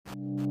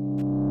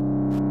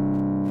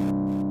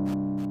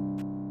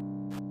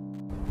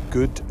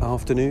Good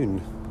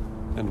afternoon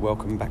and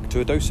welcome back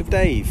to A Dose of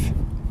Dave.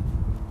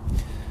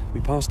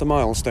 We passed a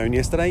milestone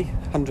yesterday,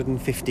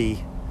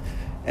 150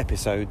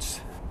 episodes.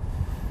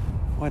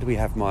 Why do we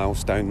have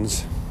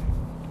milestones?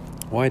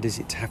 Why does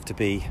it have to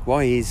be?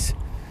 Why is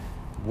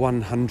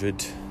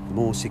 100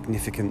 more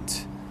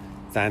significant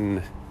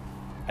than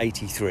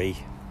 83?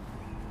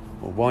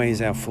 Or why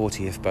is our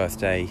 40th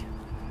birthday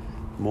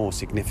more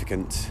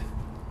significant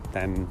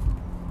than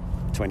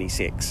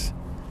 26?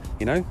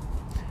 You know?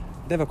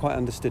 Never quite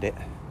understood it.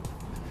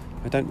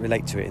 I don't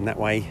relate to it in that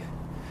way,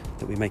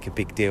 that we make a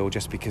big deal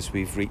just because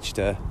we've reached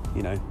a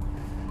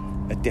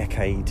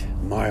decade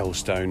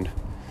milestone.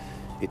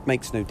 It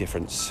makes no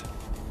difference.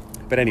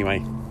 But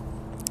anyway,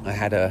 I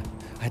had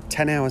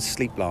 10 hours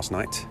sleep last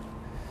night,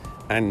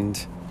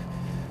 and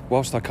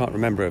whilst I can't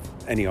remember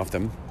any of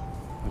them,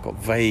 I've got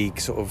vague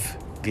sort of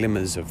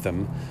glimmers of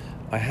them,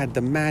 I had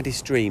the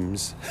maddest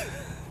dreams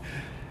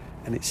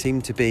and it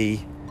seemed to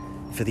be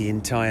for the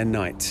entire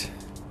night.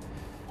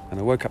 And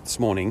I woke up this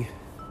morning,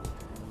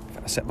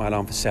 I set my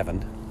alarm for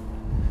 7,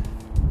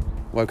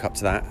 woke up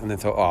to that and then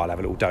thought, I'll have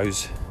a little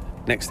doze.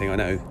 Next thing I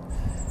know,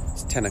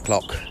 it's 10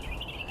 o'clock,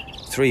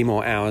 3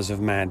 more hours of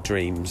mad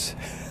dreams.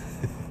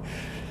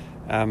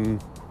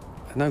 And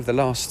over the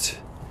last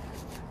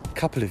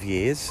couple of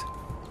years,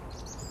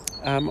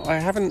 I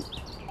haven't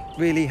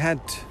really had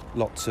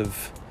lots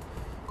of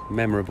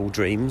memorable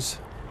dreams,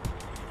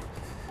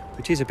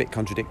 which is a bit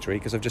contradictory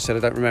because I've just said I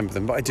don't remember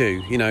them, but I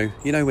do. You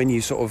know when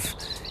you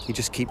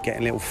just keep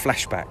getting little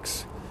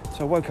flashbacks.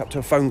 So I woke up to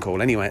a phone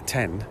call anyway at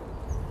 10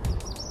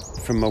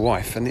 from my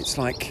wife, and it's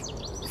like,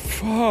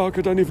 fuck,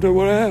 I don't even know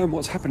where I am,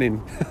 what's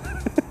happening?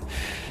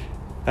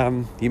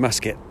 You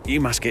must get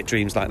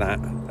dreams like that,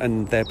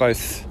 and they're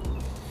both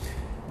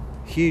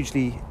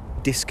hugely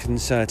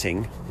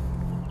disconcerting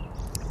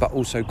but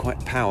also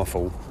quite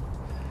powerful.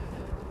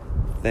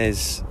 I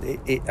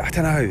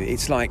don't know,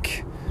 it's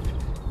like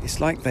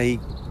they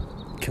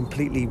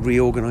completely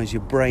reorganise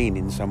your brain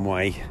in some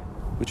way,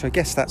 which I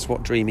guess that's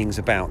what dreaming's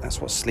about. That's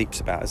what sleep's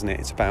about, isn't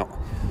it? It's about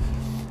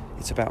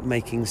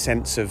making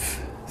sense of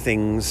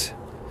things,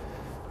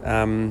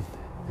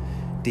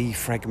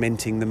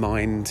 defragmenting the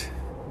mind,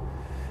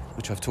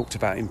 which I've talked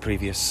about in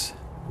previous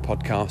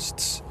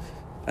podcasts.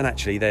 And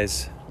actually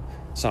there's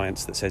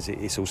science that says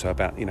it's also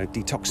about,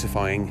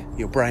 detoxifying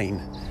your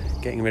brain,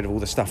 getting rid of all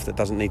the stuff that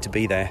doesn't need to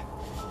be there.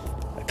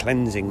 A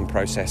cleansing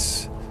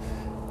process.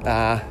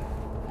 So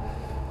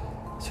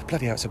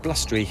bloody hell, it's a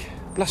blustery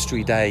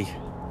day.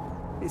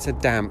 It's a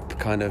damp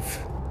kind of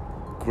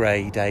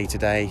grey day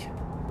today,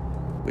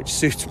 which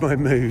suits my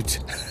mood.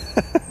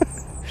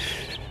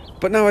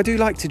 But no, I do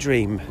like to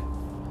dream,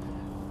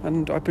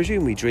 and I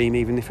presume we dream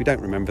even if we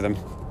don't remember them.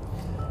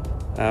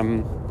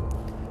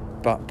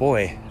 But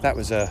boy, that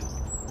was a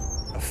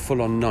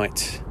full-on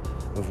night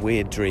of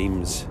weird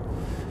dreams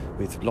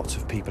with lots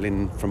of people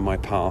in from my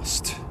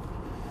past.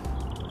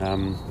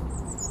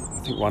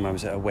 I think one, I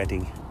was at a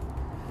wedding.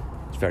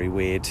 It's very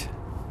weird.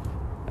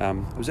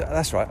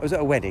 That's right, I was at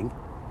a wedding,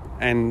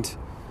 and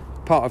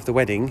part of the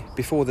wedding,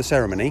 before the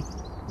ceremony,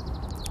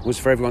 was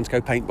for everyone to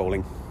go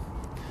paintballing.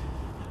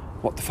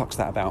 What the fuck's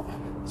that about?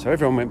 So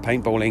everyone went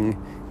paintballing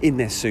in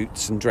their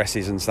suits and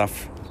dresses and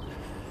stuff.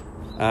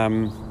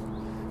 And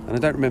I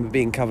don't remember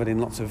being covered in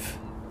lots of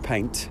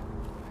paint.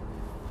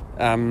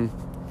 But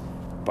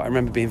I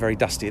remember being very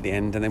dusty at the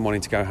end and then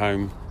wanting to go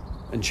home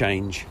and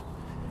change.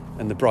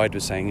 And the bride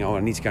was saying, I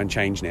need to go and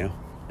change now.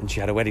 And she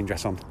had a wedding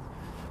dress on.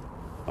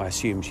 I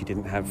assume she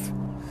didn't have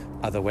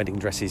other wedding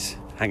dresses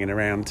hanging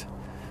around.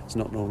 It's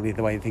not normally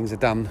the way things are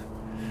done.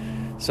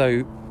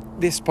 So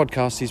this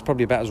podcast is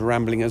probably about as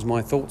rambling as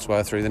my thoughts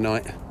were through the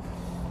night.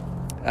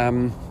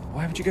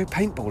 Why would you go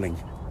paintballing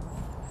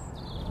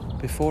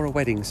before a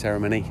wedding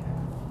ceremony?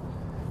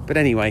 But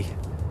anyway,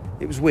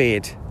 it was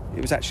weird.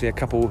 It was actually a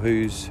couple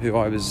who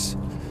I was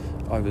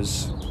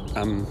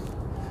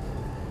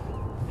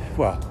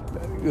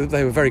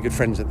they were very good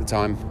friends at the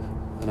time,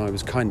 and I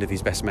was kind of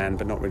his best man,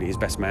 but not really his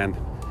best man.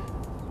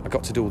 I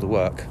got to do all the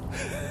work,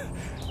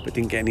 but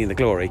didn't get any of the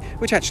glory,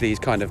 which actually is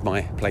kind of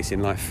my place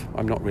in life.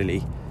 I'm not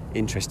really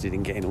interested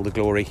in getting all the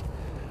glory.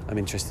 I'm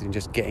interested in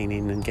just getting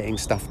in and getting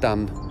stuff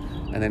done,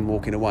 and then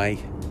walking away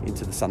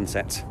into the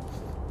sunset.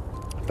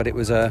 But it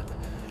was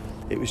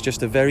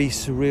just a very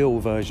surreal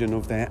version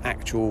of their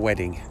actual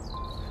wedding.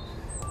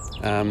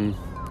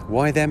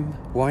 Why them?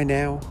 Why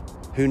now?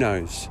 Who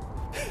knows?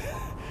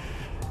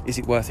 Is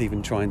it worth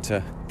even trying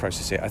to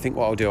process it? I think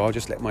what I'll do, I'll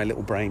just let my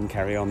little brain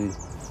carry on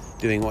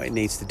doing what it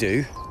needs to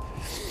do,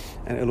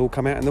 and it'll all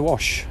come out in the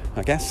wash,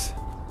 I guess.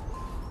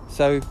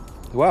 So,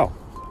 well,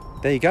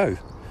 there you go.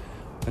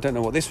 I don't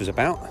know what this was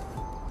about.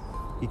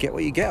 You get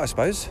what you get, I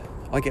suppose.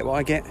 I get what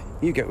I get.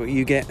 You get what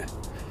you get.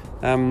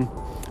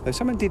 Though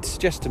someone did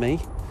suggest to me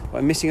that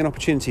I'm missing an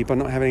opportunity by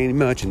not having any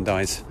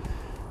merchandise.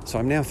 So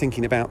I'm now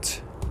thinking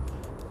about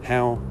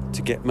how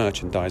to get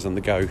merchandise on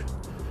the go.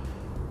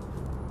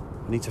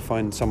 I need to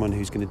find someone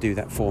who's going to do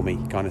that for me,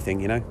 kind of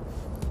thing,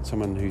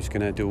 Someone who's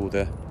going to do all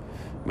the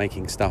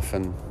making stuff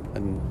and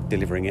and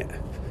delivering it.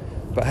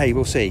 But hey,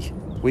 we'll see.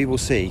 We will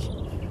see.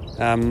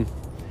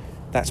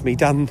 That's me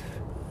done.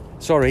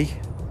 Sorry.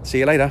 See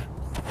you later.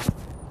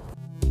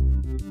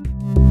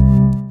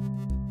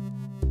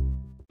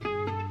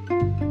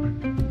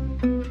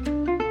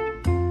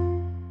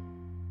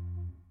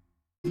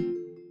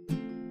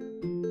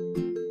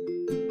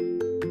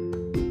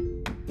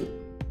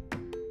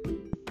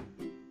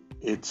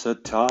 It's a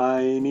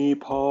tiny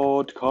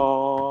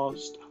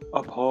podcast,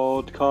 a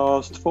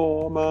podcast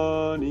for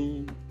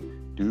money.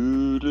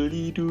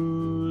 Doodly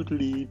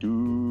doodly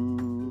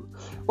doo.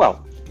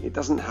 Well, it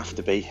doesn't have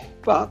to be,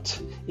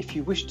 but if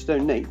you wish to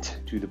donate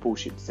to the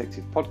Bullshit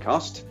Detective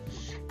podcast,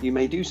 you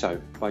may do so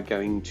by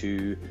going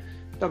to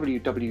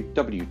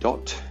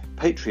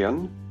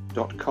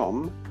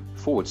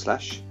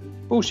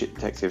www.patreon.com/Bullshit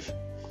Detective.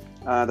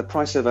 The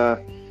price of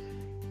a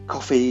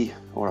coffee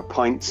or a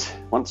pint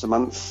once a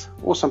month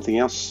or something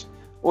else,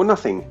 or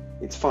nothing.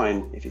 It's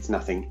fine if it's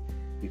nothing.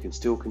 You can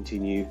still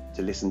continue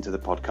to listen to the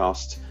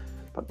podcast,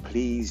 but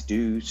please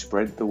do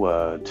spread the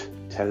word.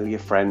 Tell your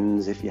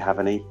friends, if you have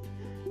any,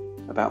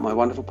 about my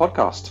wonderful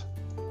podcast.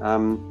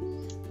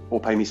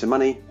 Or pay me some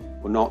money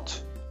or not,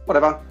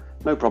 whatever,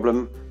 no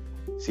problem.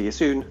 See you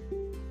soon.